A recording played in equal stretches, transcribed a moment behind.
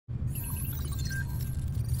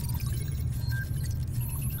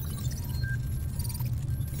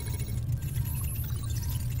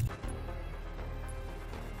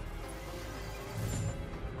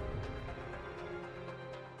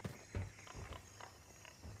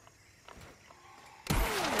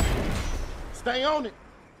Stay on it.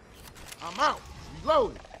 I'm out.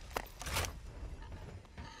 Reloading.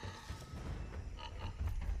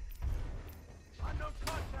 Unknown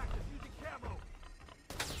contact is using camo.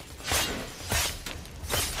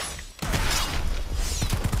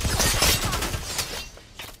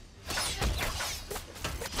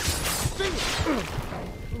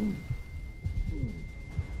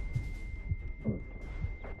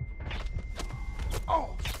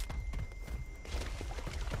 Oh.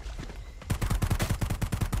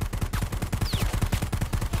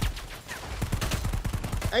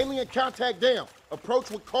 Alien contact down. Approach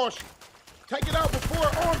with caution. Take it out before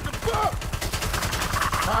it arms the buck.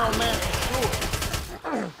 Foul man is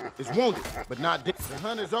sure. Is wounded, but not dead. The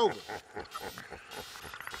hunt is over.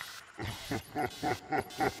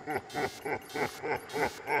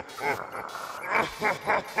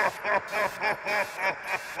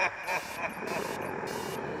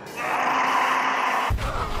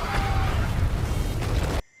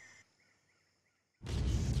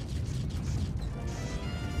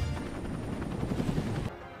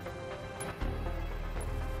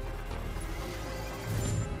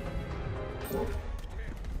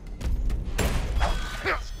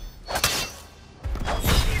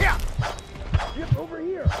 Get over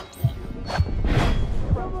here!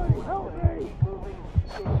 Somebody help me!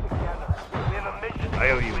 We have a mission. I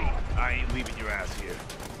owe you. I ain't leaving your ass here.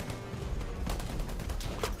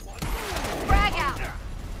 Frag out! Get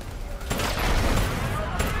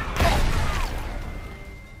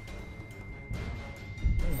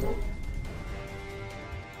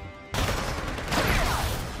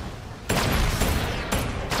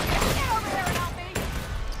over there and help me!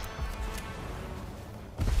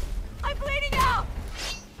 I'm bleeding out!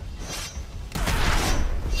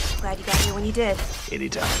 Glad you got here when you did.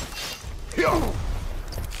 Anytime.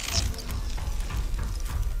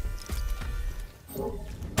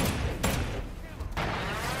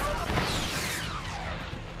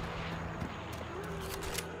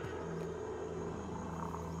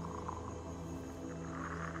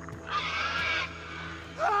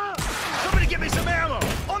 Somebody get me some ammo!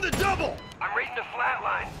 On the double! I'm reading the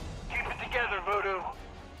flatline. Keep it together, Voodoo.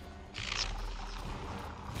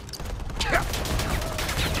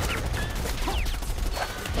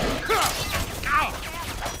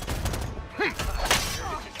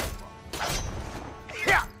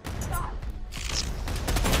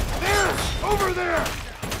 Over there!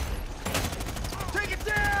 Take it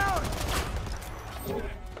down!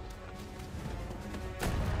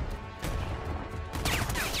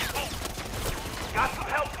 Got some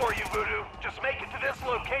help for you, Voodoo. Just make it to this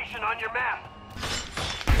location on your map.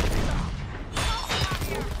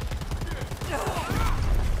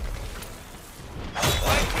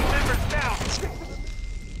 Right team members down.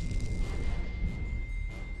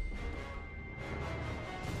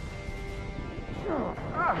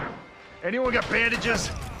 Anyone got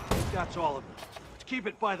bandages? That's all of them. Let's keep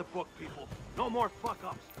it by the book, people. No more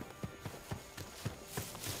fuck-ups.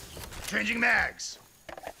 Changing mags.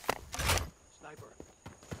 Sniper.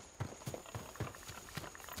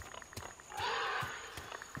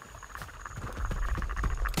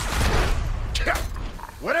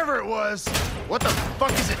 Whatever it was, what the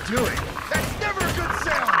fuck is it doing? That's never a good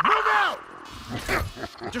sound! Move out!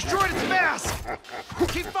 Destroyed its mask!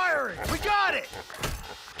 Keep firing! We got it!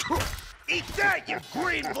 Eat that, you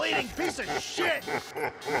green bleeding piece of shit!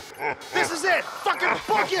 This is it! Fucking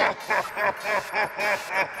book it!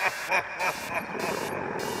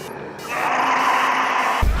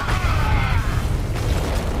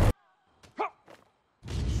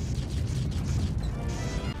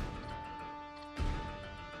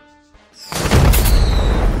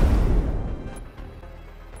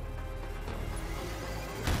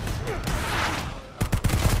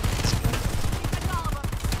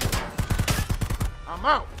 I'm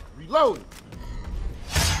out. Reloading.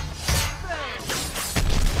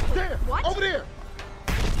 There. What? Over there.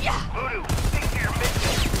 Yeah! Voodoo, stick to your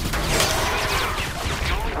mission.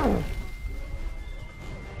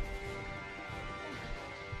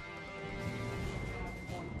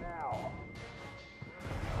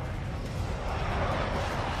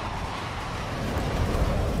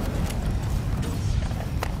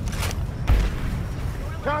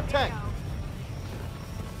 Contact.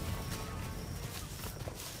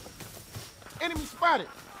 Enemy spotted.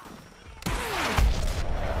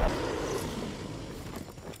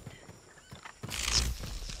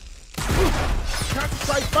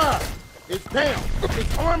 Concentrate fire. It's down.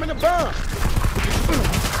 It's arming the bomb.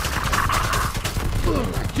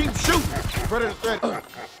 Keep shooting. Predator threat.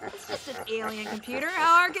 It's just an alien computer.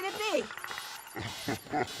 How hard can it be? Ordnance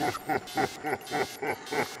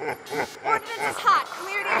is hot.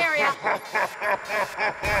 Clear the area.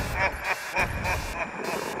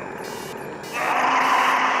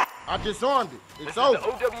 I disarmed it. This It's is over.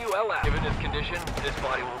 the OWLF. Given its condition, this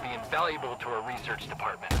body will be invaluable to our research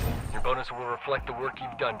department. Your bonus will reflect the work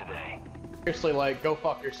you've done today. Seriously, like, go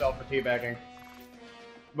fuck yourself for teabagging.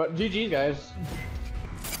 But GG, guys.